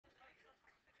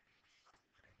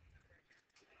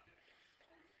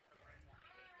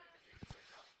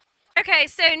Okay,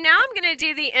 so now I'm going to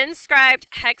do the inscribed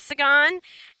hexagon.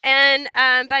 And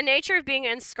by nature of being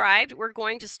inscribed, we're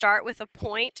going to start with a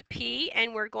point P,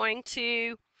 and we're going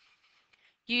to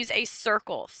use a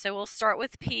circle. So we'll start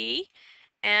with P,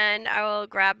 and I will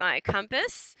grab my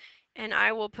compass, and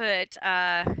I will put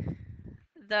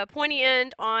the pointy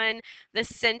end on the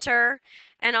center,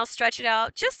 and I'll stretch it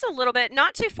out just a little bit,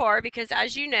 not too far, because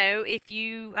as you know, if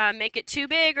you make it too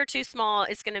big or too small,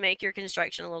 it's going to make your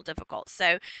construction a little difficult.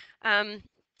 So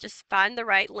just find the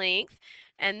right length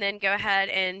and then go ahead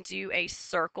and do a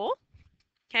circle.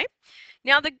 Okay.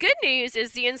 Now the good news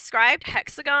is the inscribed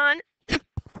hexagon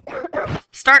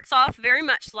starts off very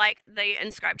much like the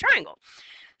inscribed triangle.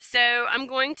 So I'm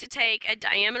going to take a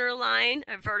diameter line,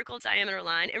 a vertical diameter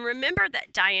line, and remember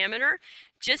that diameter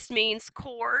just means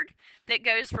chord that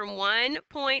goes from one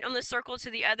point on the circle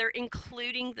to the other,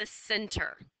 including the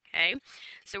center. Okay,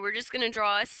 so we're just going to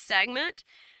draw a segment,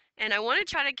 and I want to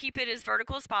try to keep it as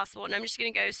vertical as possible, and I'm just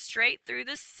going to go straight through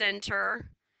the center,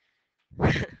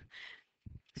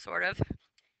 sort of,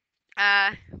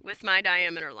 with my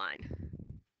diameter line.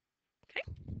 Okay,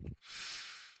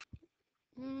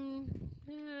 a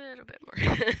little bit more.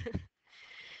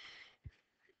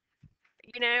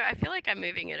 You know, I feel like I'm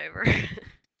moving it over.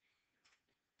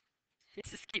 It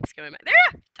just keeps going back.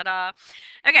 There! Ta-da!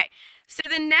 Okay, so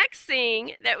the next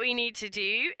thing that we need to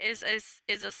do is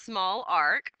a small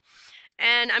arc.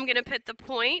 And I'm going to put the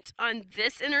point on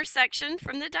this intersection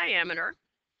from the diameter.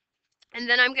 And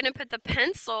then I'm going to put the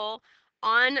pencil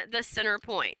on the center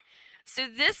point. So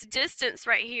this distance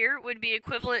right here would be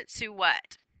equivalent to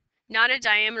what? Not a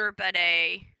diameter, but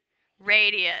a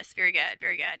radius. Very good,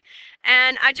 very good.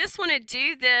 And I just want to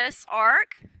do this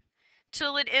arc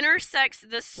till it intersects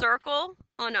the circle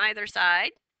on either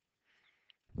side.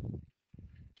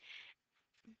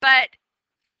 But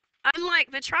unlike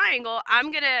the triangle,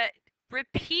 I'm going to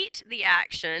repeat the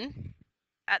action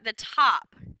at the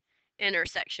top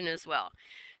intersection as well.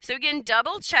 So again,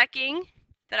 double checking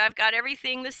that I've got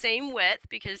everything the same width,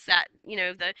 because that, you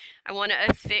know, I want to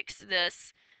affix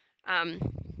this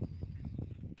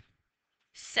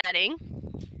setting.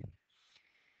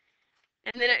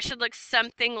 And then it should look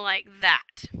something like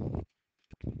that.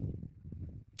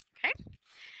 Okay.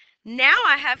 Now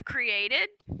I have created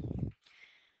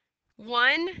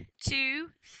 1, 2,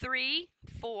 3,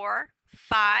 4,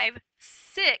 5,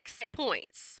 6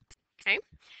 points. Okay.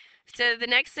 So the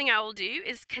next thing I will do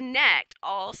is connect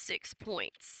all 6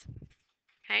 points.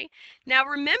 Okay. Now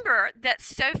remember that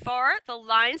so far the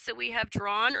lines that we have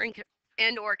drawn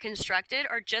or constructed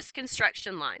are just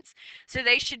construction lines. So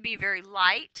they should be very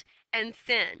light and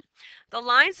thin. The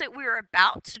lines that we're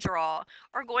about to draw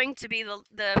are going to be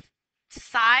the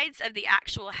sides of the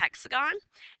actual hexagon,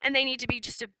 and they need to be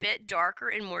just a bit darker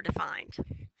and more defined.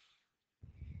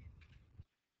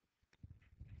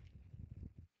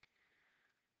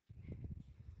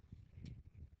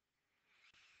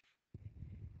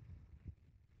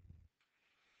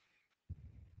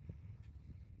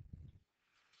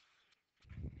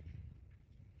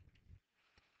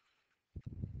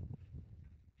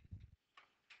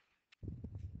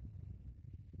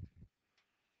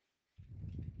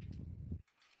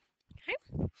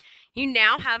 Okay. You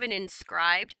now have an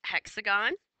inscribed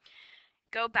hexagon.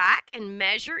 Go back and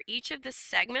measure each of the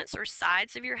segments or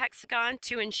sides of your hexagon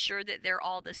to ensure that they're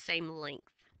all the same length.